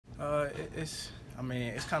I mean,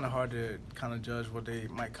 it's kind of hard to kind of judge what they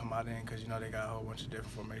might come out in because, they got a whole bunch of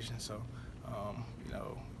different formations. So,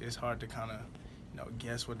 it's hard to kind of,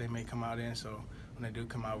 guess what they may come out in. So when they do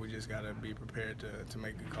come out, we just got to be prepared to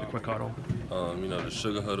make a call. Quick huddle. The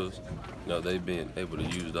sugar huddles, they've been able to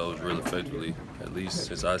use those real effectively, at least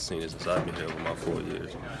since I've seen it, since I've been here over my 4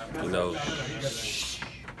 years.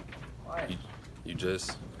 You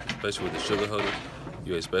just, especially with the sugar huddle,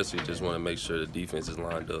 you especially just want to make sure the defense is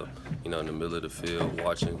lined up, in the middle of the field,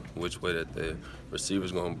 watching which way that the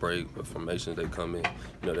receiver's going to break, what formations they come in.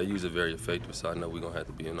 They use it very effective, so I know we're going to have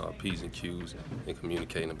to be in our P's and Q's and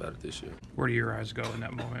communicating about it this year. Where do your eyes go in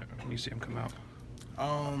that moment when you see them come out?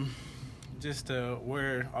 Just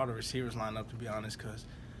where all the receivers line up, to be honest, because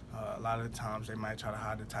a lot of the times they might try to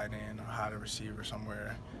hide the tight end or hide a receiver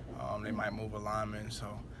somewhere. They might move a lineman, so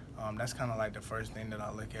that's kind of like the first thing that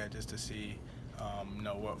I look at just to see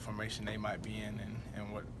what formation they might be in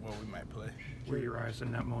and what we might play. Where are your eyes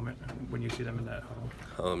in that moment when you see them in that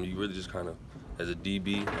huddle? You really just kind of, as a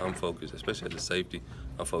DB, I'm focused, especially as a safety,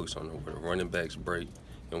 I'm focused on where the running backs break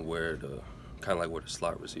and where kind of like where the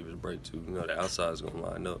slot receivers break to. The outside is going to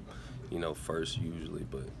line up, first usually,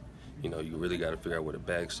 but, you really got to figure out where the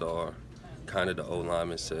backs are, kind of the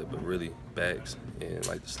O-lineman set, but really backs and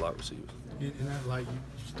like the slot receivers. And that, like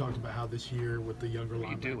you talked about how this year with the younger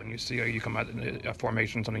linemen. What do you do when you see you come out in a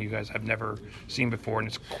formation, something you guys have never seen before, and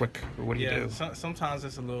it's quick? What do you do? Sometimes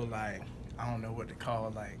it's a little like, I don't know what to call,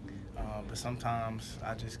 but sometimes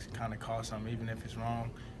I just kind of call something even if it's wrong,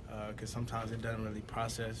 because sometimes it doesn't really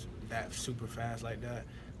process that super fast like that.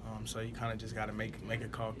 So you kind of just got to make a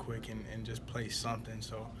call quick and just play something.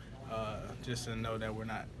 So just to know that we're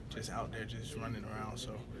not just out there just running around.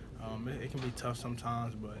 So it can be tough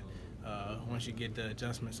sometimes, but once you get the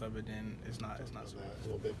adjustments of it, then it's not so bad. A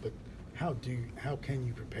little bit, but how can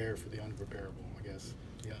you prepare for the unpreparable, I guess?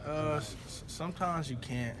 Yeah. Sometimes you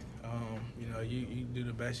can't. You do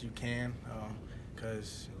the best you can,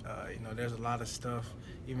 because there's a lot of stuff.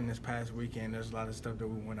 Even this past weekend, there's a lot of stuff that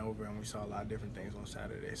we went over, and we saw a lot of different things on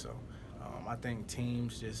Saturday. So I think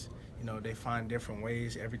teams just, they find different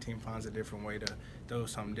ways. Every team finds a different way to throw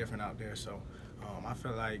something different out there. So I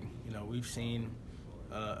feel like, we've seen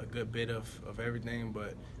a good bit of everything,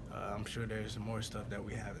 but I'm sure there's more stuff that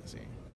we haven't seen.